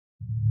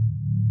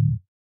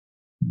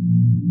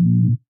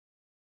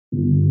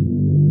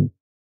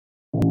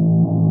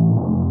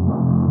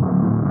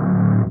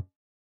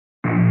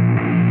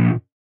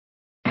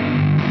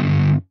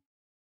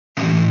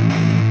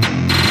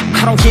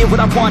get what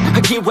I want,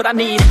 I get what I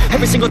need.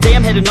 Every single day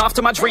I'm heading off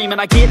to my dream,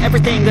 and I get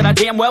everything that I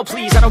damn well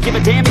please. I don't give a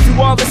damn if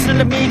you all listening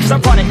to me, cause I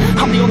run it.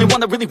 I'm the only one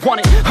that really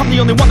want it, I'm the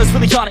only one that's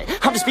really on it.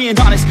 I'm just being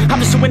honest, I'm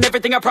just doing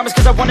everything I promise,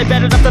 cause I want it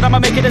bad enough that I'ma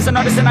make it as an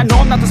artist. And I know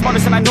I'm not the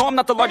smartest, and I know I'm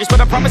not the largest,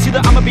 but I promise you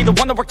that I'ma be the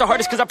one that worked the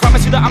hardest. Cause I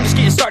promise you that I'm just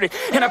getting started,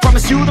 and I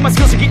promise you that my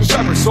skills are getting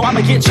sharper. So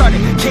I'ma get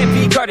charted, can't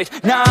be guarded.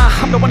 Nah,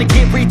 I'm the one to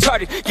get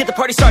retarded. Get the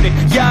party started,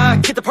 yeah,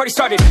 get the party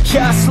started.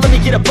 Yeah, so let me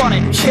get up on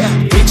it, yeah.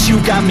 Bitch, you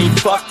got me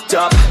fucked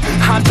up,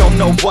 I don't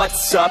know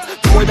what's up.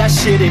 Pour that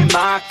shit in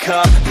my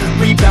cup,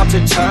 we bout to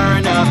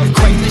turn up.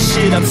 Crank this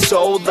shit up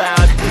so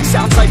loud,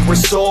 sounds like we're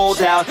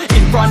sold out.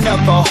 In front of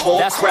a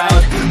whole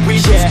crowd, we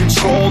lose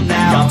control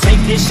now. Y'all take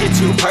this shit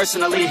too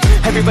personally,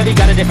 everybody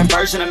got a different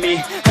version of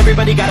me.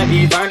 Everybody gotta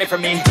be learning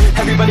from me,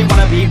 everybody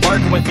wanna be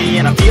working with me.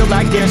 And I feel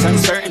like there's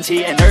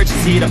uncertainty and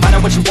urgency to find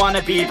out what you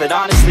wanna be. But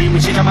honestly, we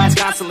change our minds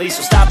constantly,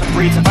 so stop and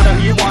breathe to find out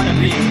who you wanna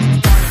be.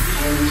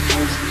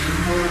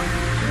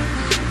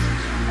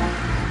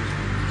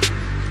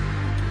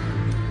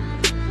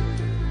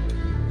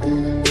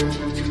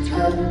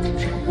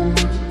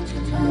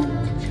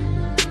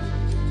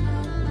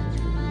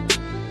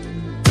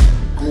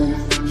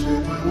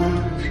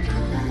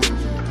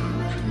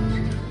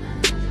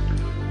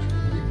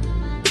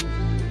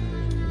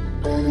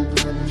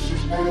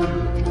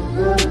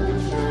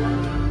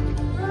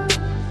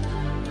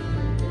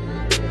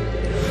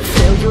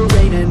 Failure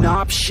ain't an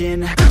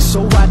option,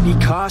 so I'd be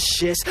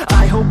cautious.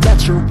 I hope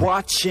that you're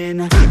watching,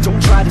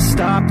 don't try to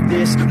stop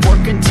this.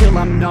 Work until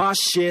I'm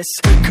nauseous,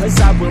 cause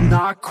I will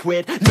not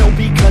quit. No,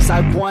 because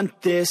I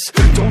want this,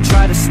 don't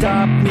try to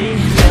stop me.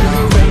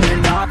 Failure ain't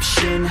an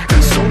option,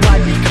 so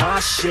I'd be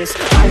cautious.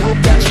 I hope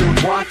that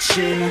you're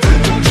watching,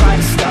 don't try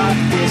to stop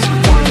this.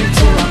 Work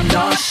until I'm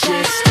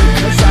nauseous,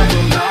 cause I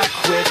will not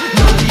quit.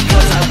 No,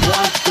 because I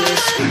want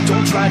this,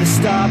 don't try to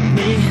stop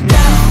me now.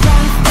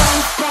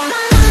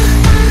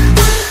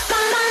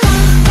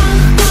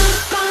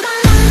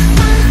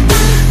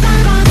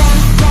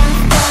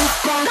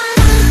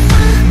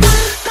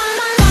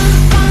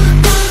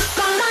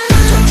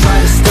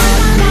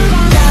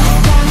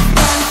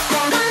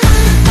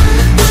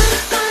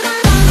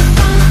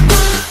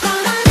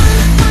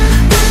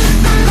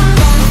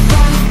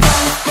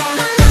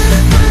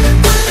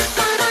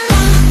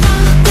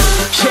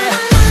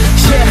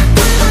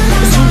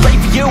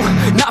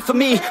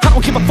 Me, I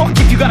don't give a fuck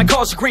if you got a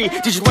college degree.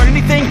 Did you learn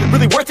anything?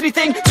 Really worth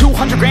anything?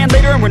 200 grand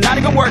later and we're not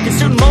even working.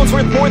 Student loans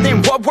worth more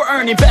than what we're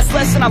earning. Best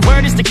lesson I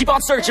learned is to keep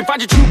on searching.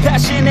 Find your true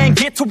passion and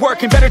get to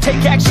work. And better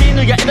take action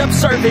or you end up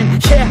serving.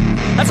 Yeah,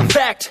 that's a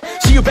fact.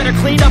 So you better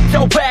clean up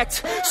your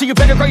act. So you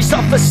better grow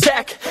yourself a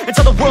stack and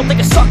tell the world they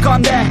can suck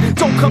on that.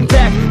 Don't come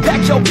back,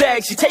 pack your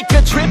bags. You take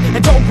a trip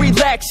and don't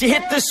relax. You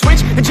hit the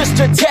switch and just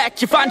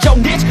attack. You find your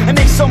niche and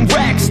make some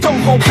racks. Don't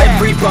hold back.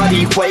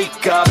 Everybody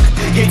wake up,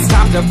 it's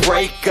time to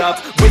break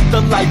up with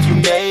the life you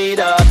made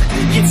up.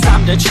 It's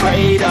time to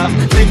trade up,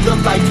 live the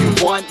life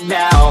you want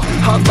now,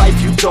 a life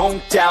you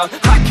don't doubt.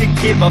 I could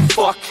give a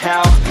fuck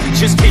how,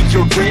 just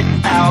figure it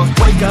out.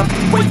 Wake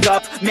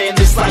up, man,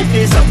 this life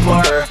is a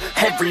blur.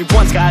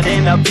 Everyone's got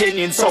an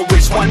opinion, so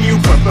which one you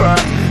prefer?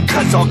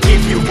 Cause I'll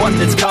give you one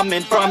that's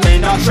coming from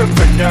an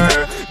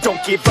entrepreneur.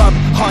 Don't give up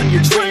on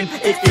your dream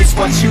if it's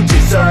what you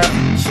deserve.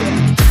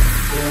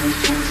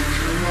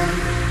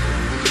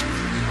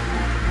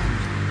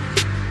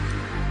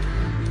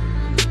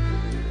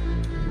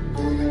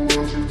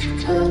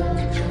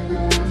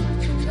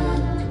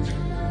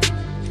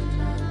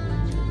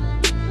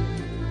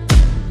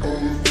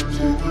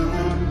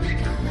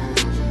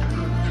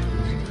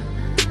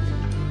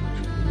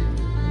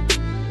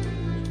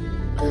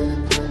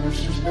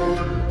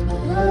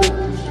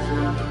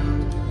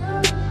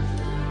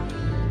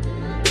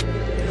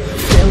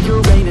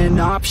 Failure ain't an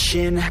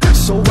option,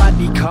 so I'd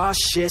be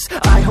cautious.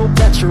 I hope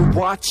that you're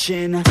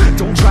watching,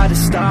 don't try to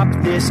stop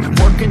this.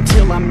 Work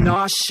until I'm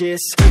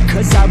nauseous,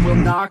 cause I will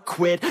not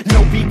quit.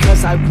 No,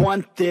 because I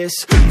want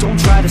this, don't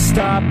try to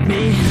stop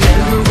me.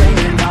 Failure ain't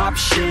an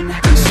option,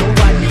 so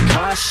I'd be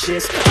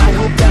cautious. I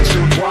hope that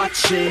you're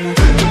watching,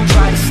 don't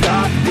try to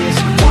stop this.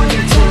 Work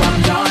until